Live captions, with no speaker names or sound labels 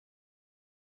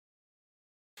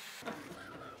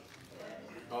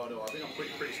Oh no, I think I'm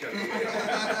pretty scared. He's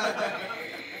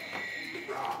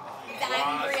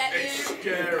angry at you. It's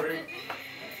scary.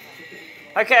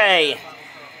 Okay.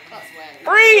 That's weird.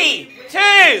 3,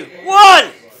 2,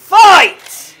 1,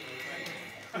 fight!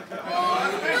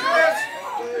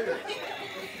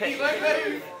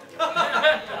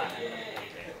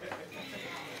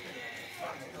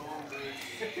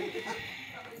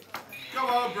 Come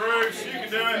on, Bruce, you can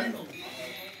do it.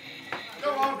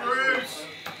 Come on, Bruce.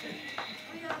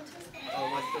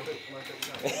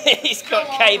 He's got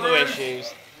cable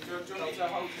issues.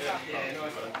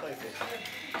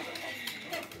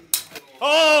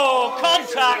 Oh,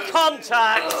 contact!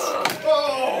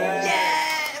 Oh!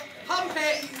 Yeah! Pump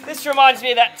it! This reminds me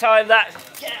of that time that...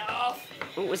 Get off!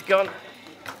 Oh, it's gone.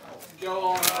 Go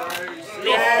on, Bruce.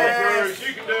 Go on, Bruce,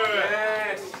 you can do it.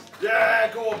 Yes.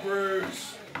 Yeah, go on,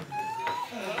 Bruce.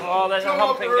 Oh, there's a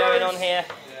humping going on here.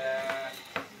 Yeah.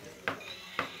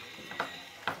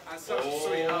 That's such a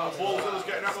sweetheart. Balls's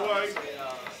getting out of the way.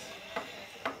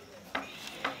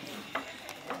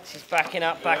 She's backing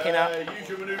up. Use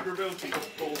your manoeuvrability,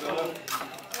 Ballsilla.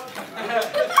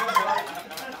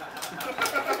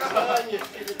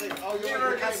 Oh, you're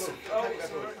on the cable.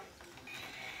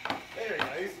 There he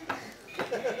goes.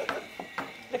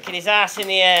 Look at his ass in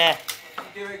the air.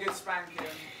 Give it a good spanking.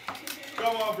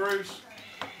 Come on, Bruce.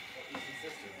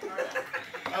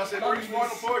 That's it, Bruce,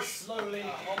 final push. Slowly,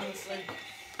 ominously.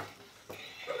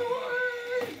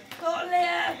 Got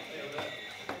Leah!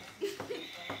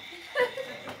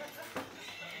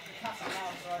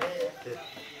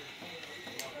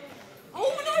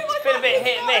 Oh no, It's been a bit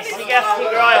hit and miss. You have to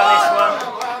keep your eye on this one.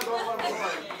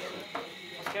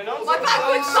 What's going on? my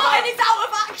backward sign is out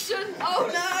of action! Oh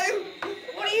no!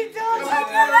 What have you done?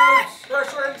 Push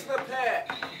her into the pit.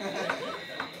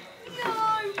 No!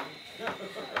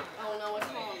 Oh no, I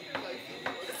can't go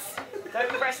through this. Don't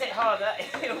press it harder,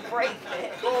 it'll break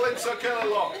it. Call in Sir Killer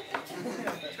Lock.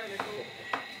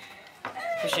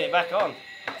 Pushing it back on.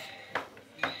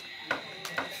 I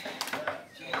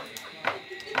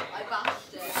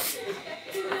bashed it.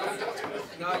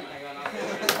 Oh,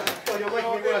 you're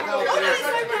making me work No, out. no,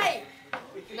 it's okay!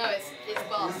 No, it's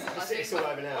boss. I think It's all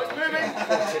over now. It's moving.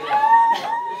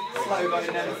 Slow but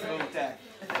inevitable death.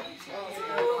 Oh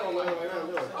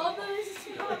no, this is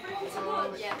too hard. Bring it to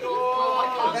one. Yeah. Oh, I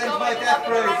There's can't my go in death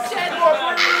another Bruce. direction.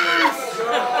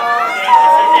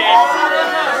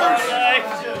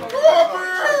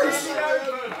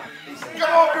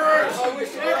 Come on, Bruce. You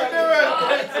can do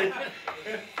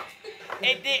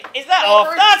it. Is that off?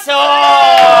 That's off!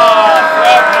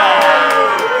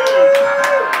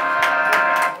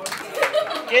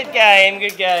 Good game,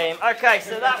 good game. Okay,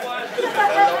 so that was...